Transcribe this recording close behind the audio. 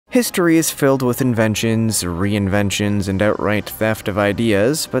History is filled with inventions, reinventions, and outright theft of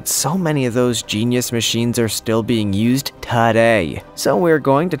ideas, but so many of those genius machines are still being used today. So we're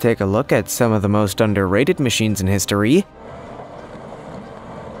going to take a look at some of the most underrated machines in history,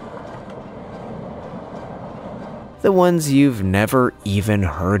 the ones you've never even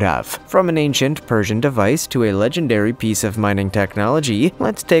heard of. From an ancient Persian device to a legendary piece of mining technology,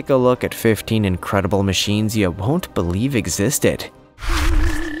 let's take a look at 15 incredible machines you won't believe existed.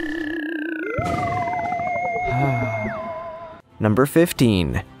 Number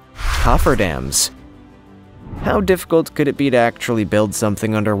 15. Cofferdams. How difficult could it be to actually build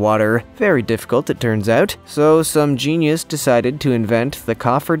something underwater? Very difficult, it turns out. So some genius decided to invent the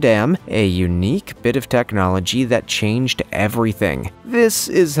cofferdam, a unique bit of technology that changed everything. This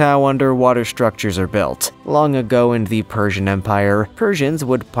is how underwater structures are built. Long ago in the Persian Empire, Persians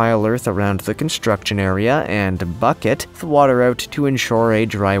would pile earth around the construction area and bucket the water out to ensure a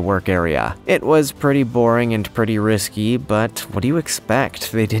dry work area. It was pretty boring and pretty risky, but what do you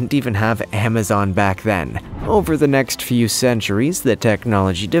expect? They didn't even have Amazon back then. Over the next few centuries, the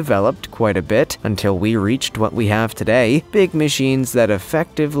technology developed quite a bit until we reached what we have today, big machines that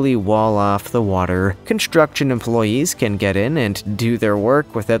effectively wall off the water. Construction employees can get in and do their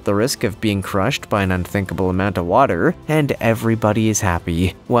work without the risk of being crushed by an unthinkable amount of water, and everybody is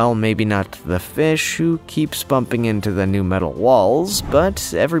happy. Well, maybe not the fish who keeps bumping into the new metal walls,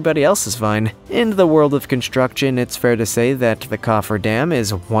 but everybody else is fine. In the world of construction, it's fair to say that the cofferdam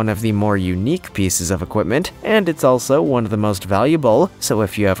is one of the more unique pieces of equipment, and it's also one of the most valuable, so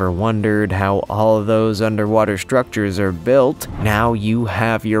if you ever wondered how all of those underwater structures are built, now you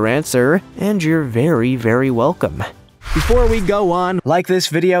have your answer, and you're very, very welcome. Before we go on, like this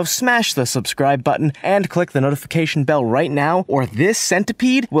video, smash the subscribe button, and click the notification bell right now, or this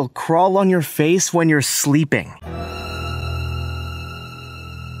centipede will crawl on your face when you're sleeping.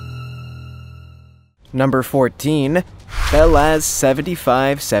 Number 14. Belaz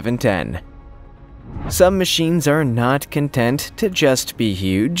 75710. Some machines are not content to just be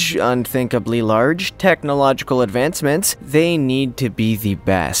huge, unthinkably large technological advancements. They need to be the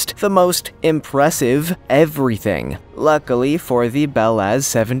best, the most impressive, everything. Luckily for the Belaz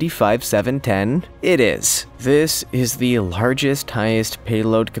 75710, it is. This is the largest, highest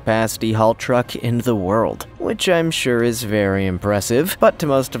payload capacity haul truck in the world, which I'm sure is very impressive, but to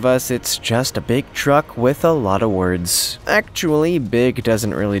most of us it's just a big truck with a lot of words. Actually, big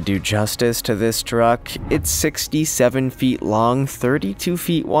doesn't really do justice to this truck. It's 67 feet long, 32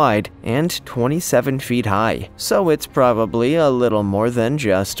 feet wide, and 27 feet high, so it's probably a little more than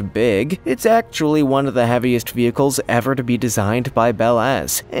just big. It's actually one of the heaviest vehicles ever to be designed by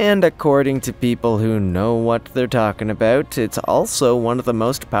Belaz, and according to people who know what they're talking about, it's also one of the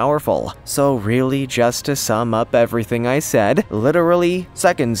most powerful. So really, just to sum up everything I said, literally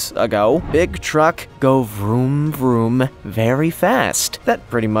seconds ago, big truck, go vroom vroom very fast. That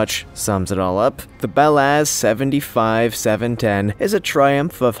pretty much sums it all up. The Belaz 75710 is a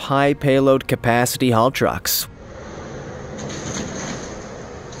triumph of high payload capacity haul trucks,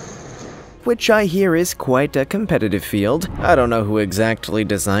 which I hear is quite a competitive field. I don't know who exactly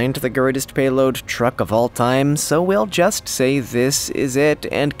designed the greatest payload truck of all time, so we'll just say this is it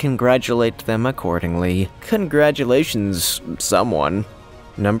and congratulate them accordingly. Congratulations, someone.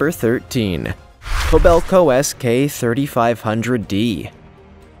 Number 13. Kobelco SK3500D.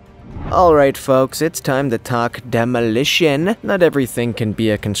 Alright folks, it's time to talk demolition. Not everything can be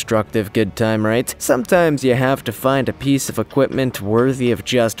a constructive good time, right? Sometimes you have to find a piece of equipment worthy of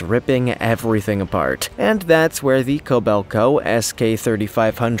just ripping everything apart. And that's where the Kobelco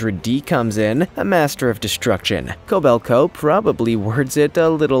SK3500D comes in, a master of destruction. Kobelco probably words it a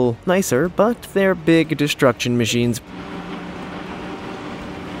little nicer, but they're big destruction machines.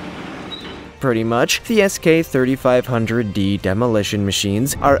 Pretty much, the SK3500D demolition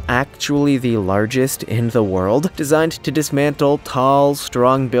machines are actually the largest in the world, designed to dismantle tall,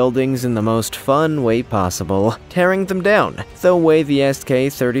 strong buildings in the most fun way possible, tearing them down. The way the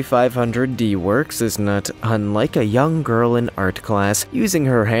SK3500D works is not unlike a young girl in art class, using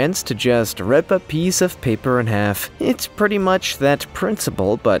her hands to just rip a piece of paper in half. It's pretty much that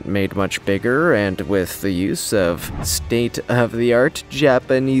principle, but made much bigger, and with the use of state-of-the-art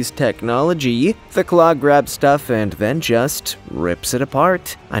Japanese technology. The claw grabs stuff and then just rips it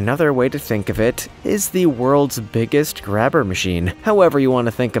apart. Another way to think of it is the world's biggest grabber machine. However you want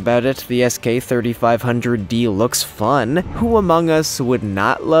to think about it, the SK3500D looks fun. Who among us would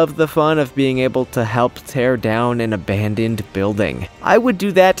not love the fun of being able to help tear down an abandoned building? I would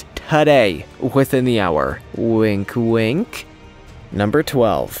do that today, within the hour. Wink wink. Number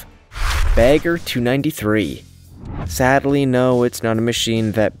 12. Bagger 293. Sadly, no, it's not a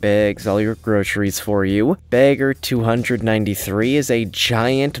machine that bags all your groceries for you. Bagger 293 is a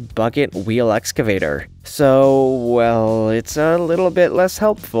giant bucket wheel excavator. So, well, it's a little bit less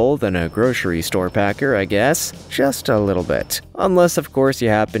helpful than a grocery store packer, I guess. Just a little bit. Unless, of course, you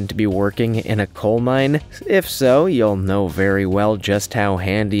happen to be working in a coal mine. If so, you'll know very well just how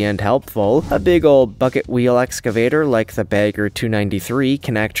handy and helpful a big old bucket wheel excavator like the Bagger 293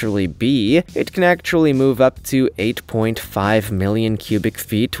 can actually be. It can actually move up to 8.5 million cubic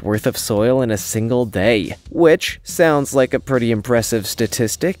feet worth of soil in a single day. Which sounds like a pretty impressive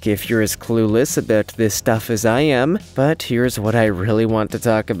statistic if you're as clueless about this stuff as I am, but here's what I really want to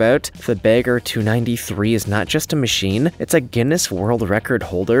talk about. The Bagger 293 is not just a machine, it's a Guinness World Record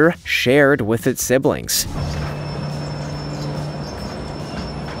holder shared with its siblings.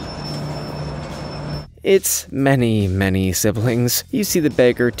 It's many, many siblings. You see, the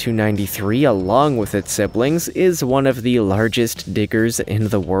Bagger 293, along with its siblings, is one of the largest diggers in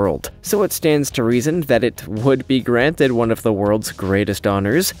the world. So it stands to reason that it would be granted one of the world's greatest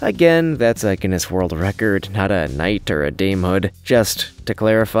honors. Again, that's a Guinness World Record, not a knight or a damehood. Just to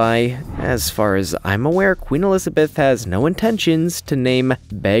clarify, as far as I'm aware, Queen Elizabeth has no intentions to name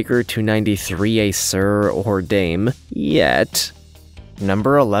Bagger 293 a sir or dame yet.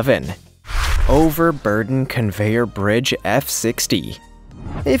 Number 11. Overburden Conveyor Bridge F60.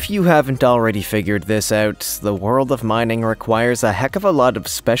 If you haven't already figured this out, the world of mining requires a heck of a lot of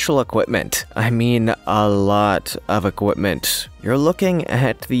special equipment. I mean, a lot of equipment. You're looking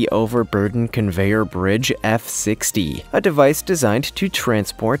at the Overburden Conveyor Bridge F60, a device designed to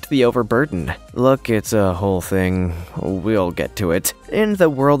transport the overburden. Look, it's a whole thing. We'll get to it. In the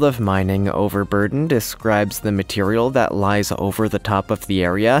world of mining, overburden describes the material that lies over the top of the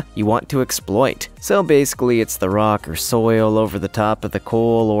area you want to exploit. So basically, it's the rock or soil over the top of the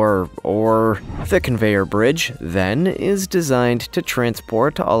coal or the conveyor bridge, then, is designed to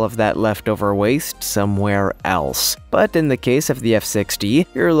transport all of that leftover waste somewhere else. But in the case of the F60,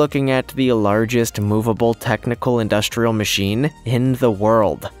 you're looking at the largest movable technical industrial machine in the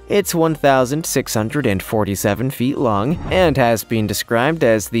world. It's 1,647 feet long and has been described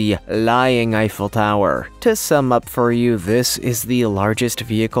as the lying Eiffel Tower. To sum up for you, this is the largest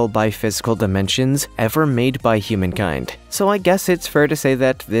vehicle by physical dimensions ever made by humankind. So I guess it's fair to say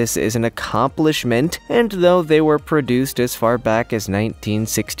that this is an accomplishment, and though they were produced as far back as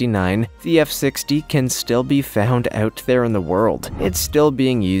 1969, the F60 can still be found out there in the world. It's still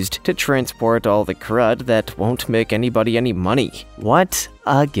being used to transport all the crud that won't make anybody any money. What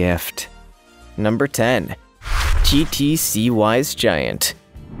a gift. Number 10. TTCY's Giant.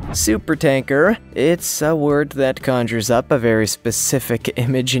 Supertanker. It's a word that conjures up a very specific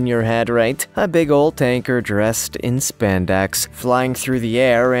image in your head, right? A big old tanker dressed in spandex, flying through the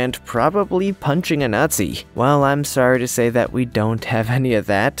air and probably punching a Nazi. Well, I'm sorry to say that we don't have any of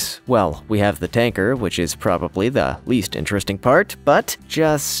that. Well, we have the tanker, which is probably the least interesting part, but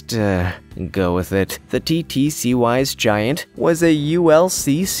just go with it. The TTCY's Giant was a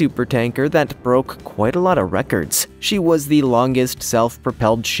ULC supertanker that broke quite a lot of records. She was the longest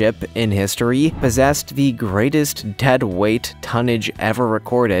self-propelled ship in history, possessed the greatest dead weight tonnage ever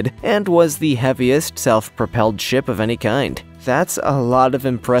recorded, and was the heaviest self-propelled ship of any kind. That's a lot of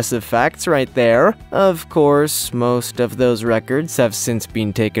impressive facts right there. Of course, most of those records have since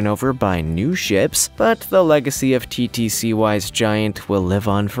been taken over by new ships, but the legacy of TTCY's Giant will live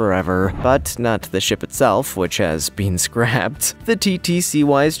on forever. But not the ship itself, which has been scrapped. The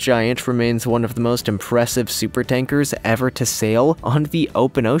TTCY's Giant remains one of the most impressive supertankers ever to sail on the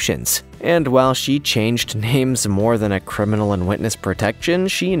open oceans. And while she changed names more than a criminal and witness protection,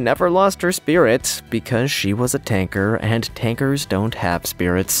 she never lost her spirit, because she was a tanker, and tankers don't have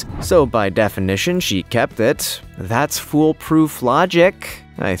spirits. So by definition, she kept it. That's foolproof logic,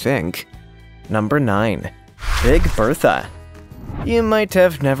 I think. Number 9. Big Bertha. You might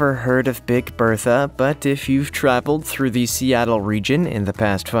have never heard of Big Bertha, but if you've traveled through the Seattle region in the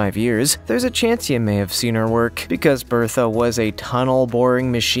past 5 years, there's a chance you may have seen her work, because Bertha was a tunnel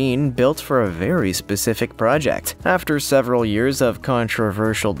boring machine built for a very specific project. After several years of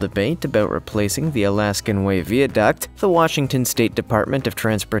controversial debate about replacing the Alaskan Way Viaduct, the Washington State Department of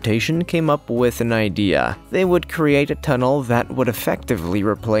Transportation came up with an idea. They would create a tunnel that would effectively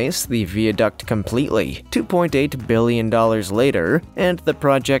replace the viaduct completely. $2.8 billion later, loader, and the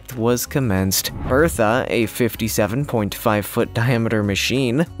project was commenced. Bertha, a 57.5-foot diameter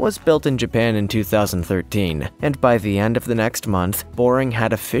machine, was built in Japan in 2013, and by the end of the next month, boring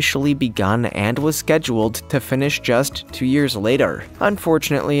had officially begun and was scheduled to finish just 2 years later.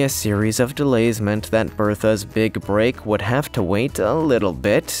 Unfortunately, a series of delays meant that Bertha's big break would have to wait a little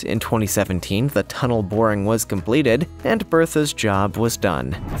bit. In 2017, the tunnel boring was completed, and Bertha's job was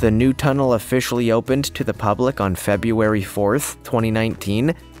done. The new tunnel officially opened to the public on February 4th,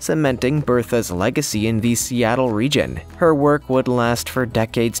 2019, cementing Bertha's legacy in the Seattle region. Her work would last for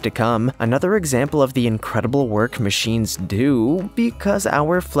decades to come, another example of the incredible work machines do, because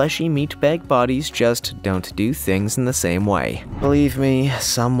our fleshy meatbag bodies just don't do things in the same way. Believe me,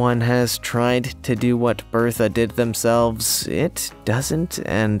 someone has tried to do what Bertha did themselves. It doesn't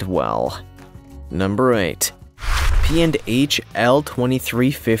end well. Number 8. P&H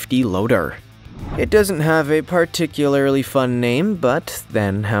L2350 Loader. It doesn't have a particularly fun name, but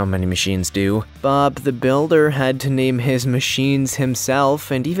then how many machines do? Bob the Builder had to name his machines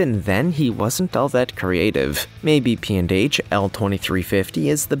himself, and even then he wasn't all that creative. Maybe P&H L2350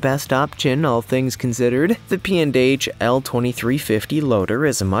 is the best option, all things considered. The P&H L2350 loader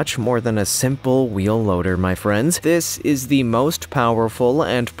is much more than a simple wheel loader, my friends. This is the most powerful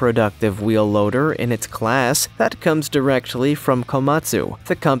and productive wheel loader in its class that comes directly from Komatsu,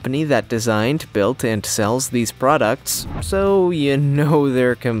 the company that designed, built, and sells these products, so you know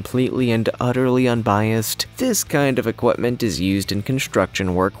they're completely and utterly unbiased. This kind of equipment is used in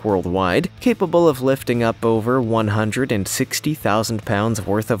construction work worldwide, capable of lifting up over 160,000 pounds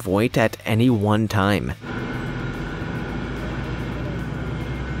worth of weight at any one time.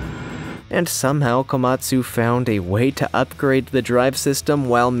 And somehow Komatsu found a way to upgrade the drive system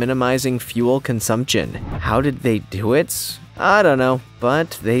while minimizing fuel consumption. How did they do it? I don't know,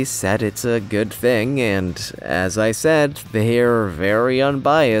 but they said it's a good thing, and as I said, they're very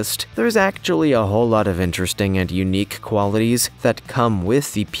unbiased. There's actually a whole lot of interesting and unique qualities that come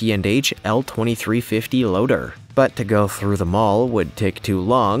with the P&H L2350 loader. But to go through them all would take too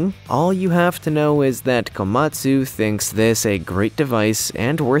long. All you have to know is that Komatsu thinks this a great device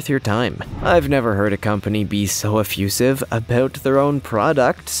and worth your time. I've never heard a company be so effusive about their own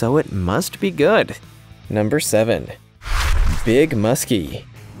product, so it must be good. Number 7. Big Muskie.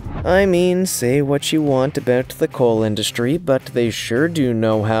 I mean, say what you want about the coal industry, but they sure do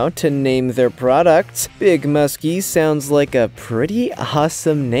know how to name their products. Big Muskie sounds like a pretty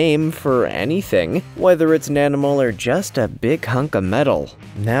awesome name for anything, whether it's an animal or just a big hunk of metal.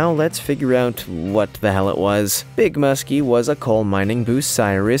 Now let's figure out what the hell it was. Big Muskie was a coal mining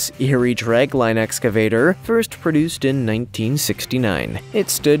Bucyrus Erie dragline excavator, first produced in 1969. It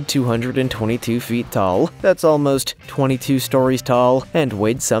stood 222 feet tall, that's almost 22 stories tall, and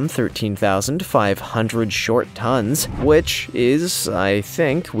weighed some 13,500 short tons, which is, I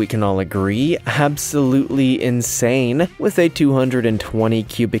think we can all agree, absolutely insane. With a 220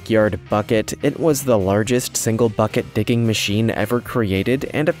 cubic yard bucket, it was the largest single bucket digging machine ever created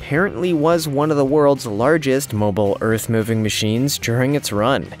and apparently was one of the world's largest mobile earth-moving machines during its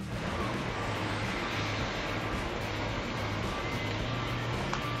run.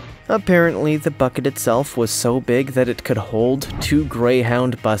 Apparently, the bucket itself was so big that it could hold 2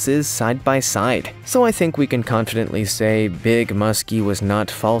 Greyhound buses side by side. So I think we can confidently say Big Muskie was not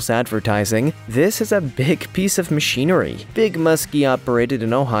false advertising. This is a big piece of machinery. Big Muskie operated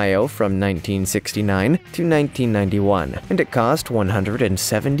in Ohio from 1969 to 1991, and it cost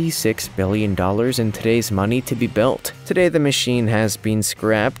 $176 billion in today's money to be built. Today the machine has been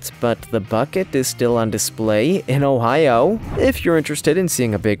scrapped, but the bucket is still on display in Ohio. If you're interested in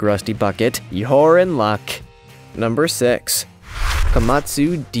seeing a big rusty bucket, you're in luck. Number 6.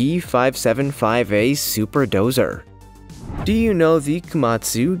 Komatsu D575A Super Dozer. Do you know the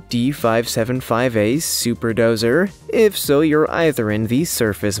Komatsu D575A Super Dozer? If so, you're either in the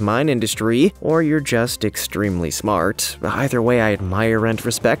surface mine industry, or you're just extremely smart. Either way, I admire and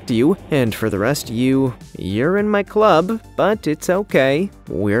respect you, and for the rest of you, you're in my club, but it's okay.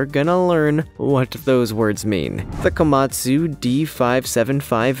 We're gonna learn what those words mean. The Komatsu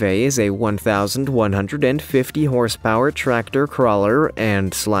D575A is a 1,150 horsepower tractor crawler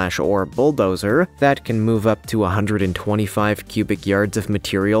and /or bulldozer that can move up to 125 cubic yards of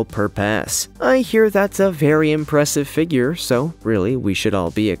material per pass. I hear that's a very impressive figure, so really we should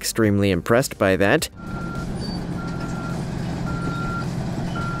all be extremely impressed by that.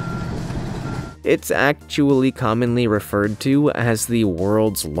 it's actually commonly referred to as the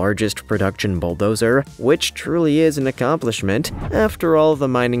world's largest production bulldozer, which truly is an accomplishment. After all, the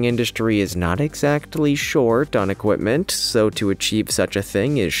mining industry is not exactly short on equipment, so to achieve such a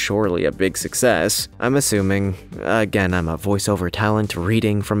thing is surely a big success. I'm assuming. Again, I'm a voiceover talent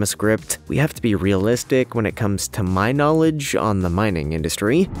reading from a script. We have to be realistic when it comes to my knowledge on the mining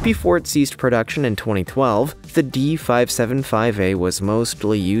industry. Before it ceased production in 2012, the D575A was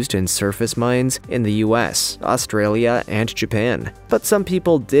mostly used in surface mines in the US, Australia, and Japan. But some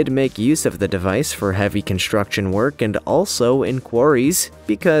people did make use of the device for heavy construction work and also in quarries,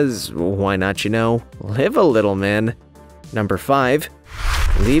 because why not, you know? Live a little, man. Number 5.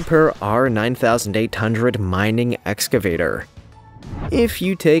 Liebherr R9800 Mining Excavator. If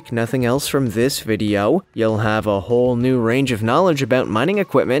you take nothing else from this video, you'll have a whole new range of knowledge about mining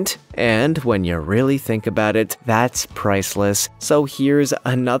equipment, and when you really think about it, that's priceless. So here's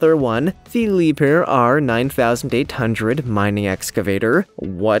another one, the Liebherr R9800 Mining Excavator.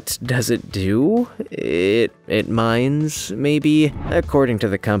 What does it do? It mines, maybe? According to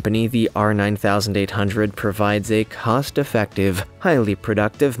the company, the R9800 provides a cost-effective, highly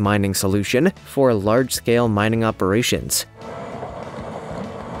productive mining solution for large-scale mining operations.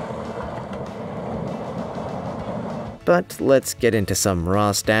 But let's get into some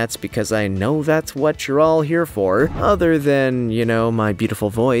raw stats because I know that's what you're all here for. Other than, you know, my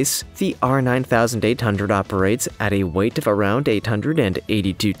beautiful voice, the R9800 operates at a weight of around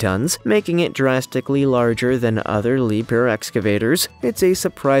 882 tons, making it drastically larger than other Liebherr excavators. It's a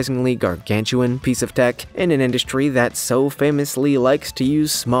surprisingly gargantuan piece of tech in an industry that so famously likes to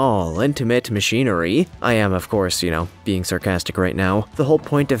use small, intimate machinery. I am, of course, you know, being sarcastic right now. The whole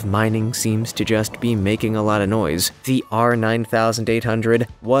point of mining seems to just be making a lot of noise. The R9800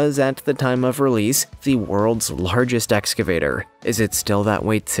 was, at the time of release, the world's largest excavator. Is it still that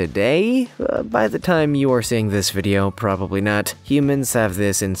way today? By the time you are seeing this video, probably not. Humans have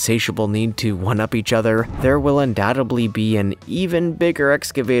this insatiable need to one-up each other. There will undoubtedly be an even bigger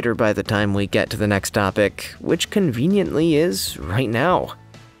excavator by the time we get to the next topic, which conveniently is right now.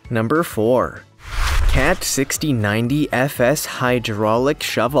 Number 4. CAT 6090 FS Hydraulic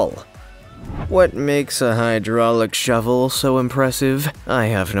Shovel. What makes a hydraulic shovel so impressive? I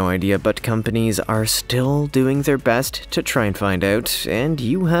have no idea, but companies are still doing their best to try and find out, and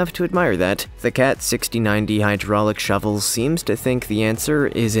you have to admire that. The CAT 6090 hydraulic shovel seems to think the answer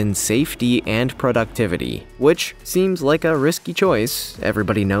is in safety and productivity, which seems like a risky choice.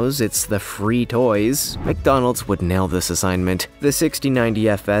 Everybody knows it's the free toys. McDonald's would nail this assignment. The 6090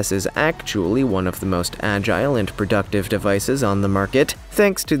 FS is actually one of the most agile and productive devices on the market,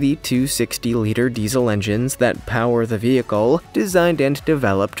 thanks to the 260-liter diesel engines that power the vehicle. Designed and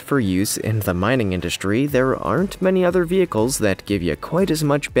developed for use in the mining industry, there aren't many other vehicles that give you quite as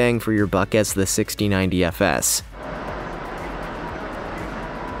much bang for your buck as the 6090 FS.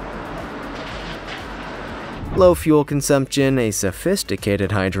 Low fuel consumption, a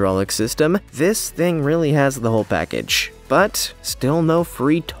sophisticated hydraulic system, this thing really has the whole package. But still no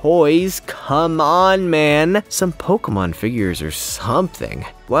free toys. Come on, man. Some Pokemon figures or something.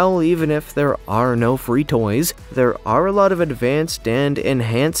 Well, even if there are no free toys, there are a lot of advanced and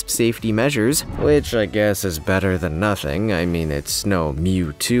enhanced safety measures, which I guess is better than nothing. I mean, it's no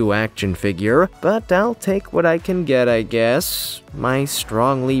Mewtwo action figure, but I'll take what I can get, I guess. My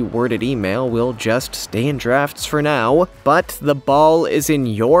strongly worded email will just stay in drafts for now, but the ball is in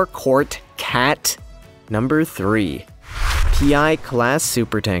your court, cat. Number 3. TI class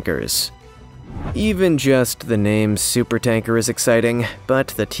supertankers. Even just the name supertanker is exciting, but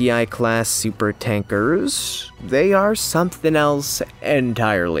the TI class supertankers, they are something else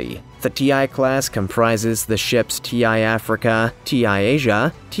entirely. The TI class comprises the ships TI Africa, TI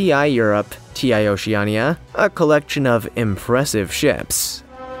Asia, TI Europe, TI Oceania, a collection of impressive ships.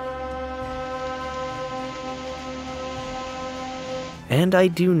 And I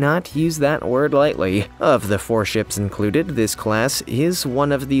do not use that word lightly. Of the 4 ships included, this class is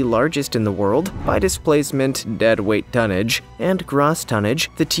one of the largest in the world by displacement, deadweight tonnage, and gross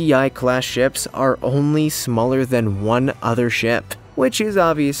tonnage. The TI class ships are only smaller than one other ship, which is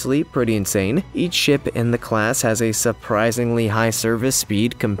obviously pretty insane. Each ship in the class has a surprisingly high service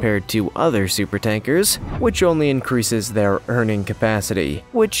speed compared to other supertankers, which only increases their earning capacity,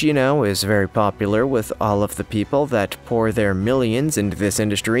 which, you know, is very popular with all of the people that pour their millions into this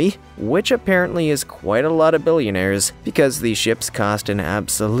industry, which apparently is quite a lot of billionaires, because these ships cost an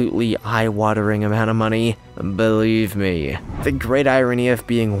absolutely eye-watering amount of money. Believe me. The great irony of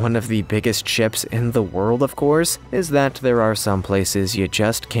being one of the biggest ships in the world, of course, is that there are some places places you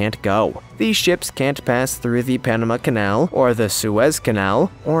just can't go. These ships can't pass through the Panama Canal, or the Suez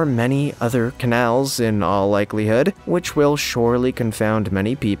Canal, or many other canals in all likelihood, which will surely confound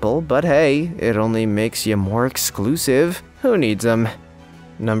many people, but hey, it only makes you more exclusive. Who needs them?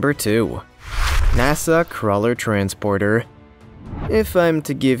 Number 2. NASA Crawler Transporter. If I'm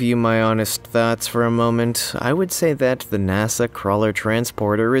to give you my honest thoughts for a moment, I would say that the NASA Crawler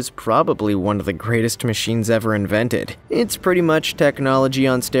Transporter is probably one of the greatest machines ever invented. It's pretty much technology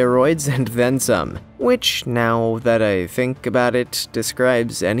on steroids and then some, which, now that I think about it,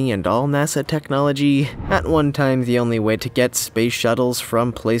 describes any and all NASA technology. At one time, the only way to get space shuttles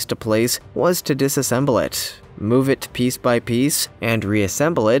from place to place was to disassemble it, move it piece by piece, and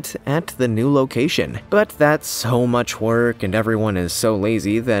reassemble it at the new location. But that's so much work, and everyone is so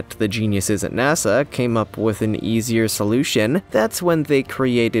lazy that the geniuses at NASA came up with an easier solution. That's when they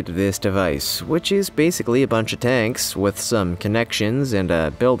created this device, which is basically a bunch of tanks with some connections and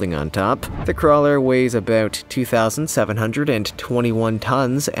a building on top. The crawler weighs about 2,721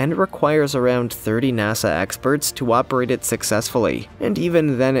 tons and requires around 30 NASA experts to operate it successfully. And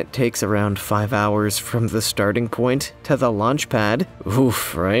even then, it takes around 5 hours from the starting point to the launch pad.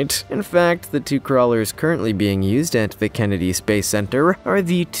 Oof, right? In fact, the 2 crawlers currently being used at the Kennedy Space Center are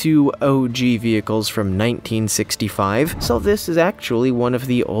the 2 OG vehicles from 1965, so this is actually one of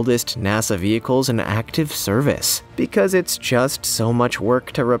the oldest NASA vehicles in active service. Because it's just so much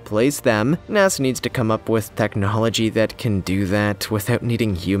work to replace them, NASA needs to come up with technology that can do that without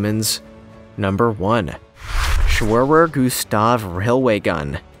needing humans. Number 1. Schwerer Gustav Railway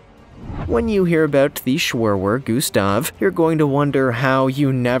Gun. When you hear about the Schwerer Gustav, you're going to wonder how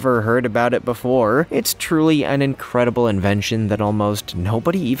you never heard about it before. It's truly an incredible invention that almost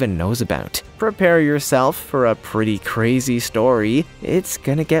nobody even knows about. Prepare yourself for a pretty crazy story. It's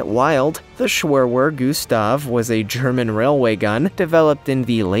gonna get wild. The Schwerer Gustav was a German railway gun developed in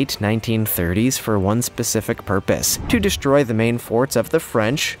the late 1930s for one specific purpose: to destroy the main forts of the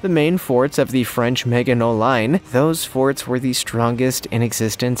French, the main forts of the French Maginot Line. Those forts were the strongest in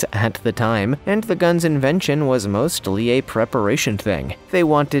existence at the time, and the gun's invention was mostly a preparation thing. They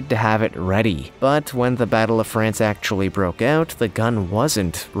wanted to have it ready, but when the Battle of France actually broke out, the gun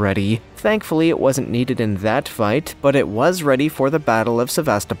wasn't ready. Thankfully, it wasn't needed in that fight, but it was ready for the Battle of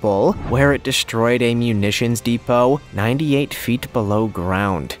Sevastopol, where it destroyed a munitions depot 98 feet below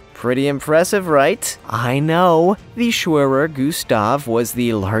ground. Pretty impressive, right? I know. The Schwerer Gustav was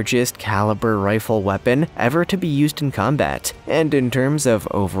the largest caliber rifle weapon ever to be used in combat, and in terms of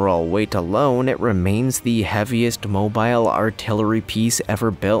overall weight alone, it remains the heaviest mobile artillery piece ever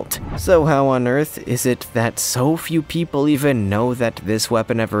built. So how on earth is it that so few people even know that this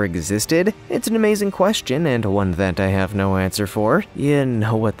weapon ever existed? It's an amazing question, and one that I have no answer for. You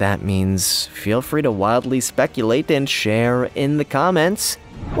know what that means. Feel free to wildly speculate and share in the comments.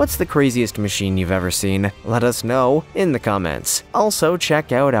 What's the craziest machine you've ever seen? Let us know in the comments. Also,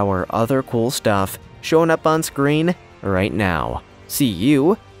 check out our other cool stuff showing up on screen right now. See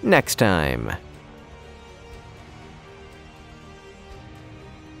you next time.